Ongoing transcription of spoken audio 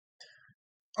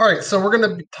All right, so we're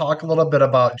going to talk a little bit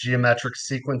about geometric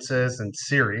sequences and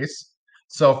series.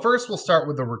 So first we'll start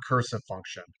with the recursive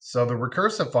function. So the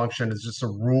recursive function is just a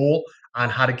rule on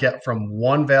how to get from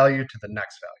one value to the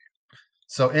next value.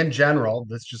 So in general,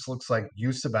 this just looks like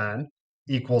u sub n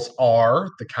equals r,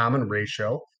 the common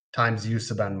ratio, times u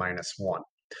sub n minus 1.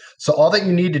 So all that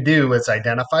you need to do is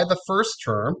identify the first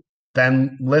term,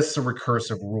 then list the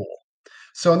recursive rule.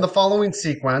 So in the following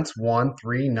sequence, 1,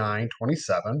 3, 9,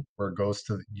 27, where it goes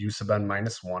to u sub n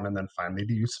minus 1 and then finally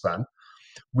to u sub n,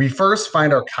 we first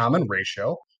find our common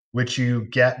ratio, which you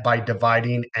get by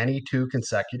dividing any two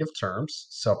consecutive terms.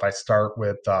 So if I start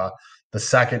with the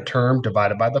second term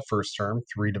divided by the first term,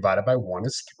 3 divided by 1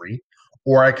 is 3.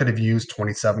 Or I could have used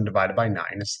 27 divided by 9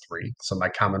 is 3. So my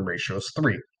common ratio is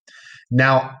 3.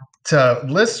 Now, to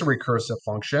list the recursive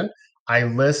function, I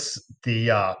list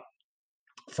the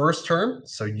first term,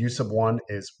 so u sub 1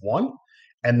 is 1,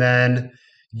 and then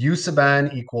u sub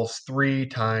n equals 3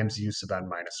 times u sub n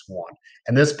minus 1.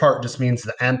 And this part just means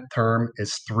the nth term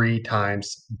is 3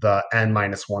 times the n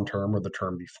minus 1 term or the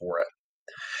term before it.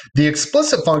 The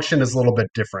explicit function is a little bit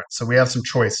different, so we have some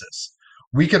choices.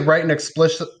 We could write an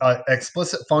explicit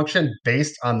function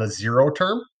based on the zero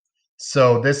term.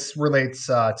 So this relates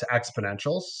to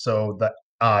exponentials. So the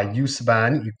u sub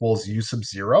n equals u sub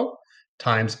 0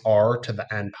 times r to the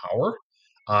n power.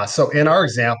 So in our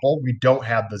example, we don't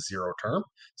have the zero term.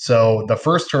 So the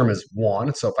first term is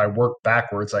 1. So if I work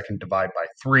backwards, I can divide by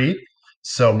 3.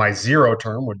 So my zero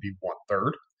term would be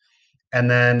 1/3.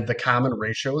 And then the common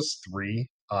ratio is 3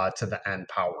 to the n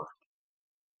power.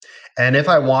 And if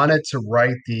I wanted to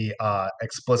write the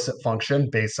explicit function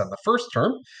based on the first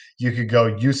term, you could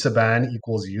go u sub n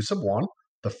equals u sub 1,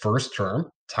 the first term,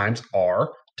 times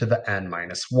r to the n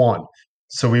minus 1.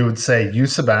 So we would say u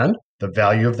sub n, the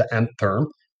value of the nth term,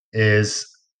 is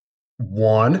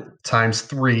 1 times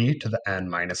 3 to the n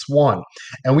minus 1.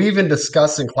 And we even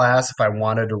discussed in class if I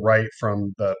wanted to write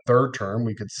from the third term,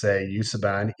 we could say u sub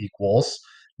n equals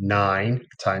 9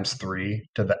 times 3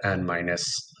 to the n minus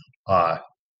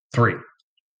 3.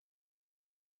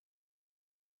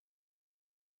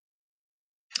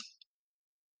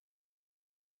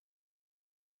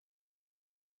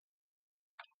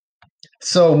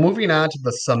 So moving on to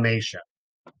the summation.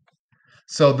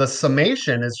 So the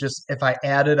summation is just if I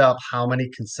added up how many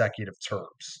consecutive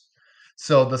terms.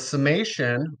 So the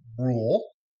summation rule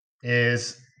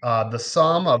is the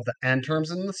sum of the n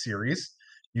terms in the series.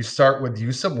 You start with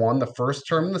u sub 1, the first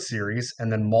term in the series,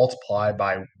 and then multiply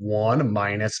by 1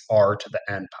 minus r to the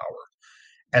n power.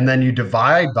 And then you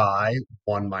divide by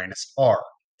 1 minus r.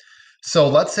 So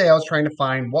let's say I was trying to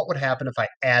find what would happen if I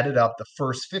added up the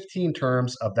first 15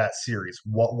 terms of that series.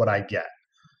 What would I get?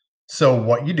 So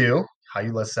what you do, how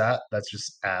you list that, that's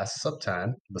just S sub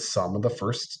 10, the sum of the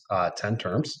first 10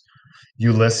 terms.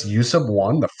 You list u sub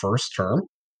 1, the first term,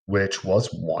 which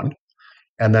was 1,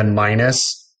 and then minus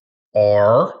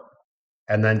r,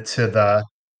 and then to the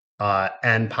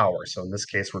n power. So in this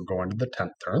case, we're going to the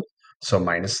 10th term. So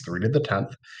minus 3 to the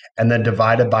 10th, and then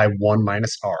divided by 1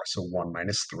 minus r. So 1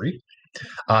 minus 3.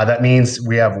 That means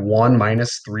we have 1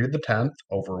 minus 3 to the 10th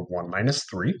over 1 minus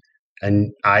 3.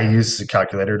 And I used the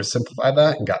calculator to simplify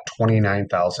that and got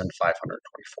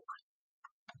 29,524.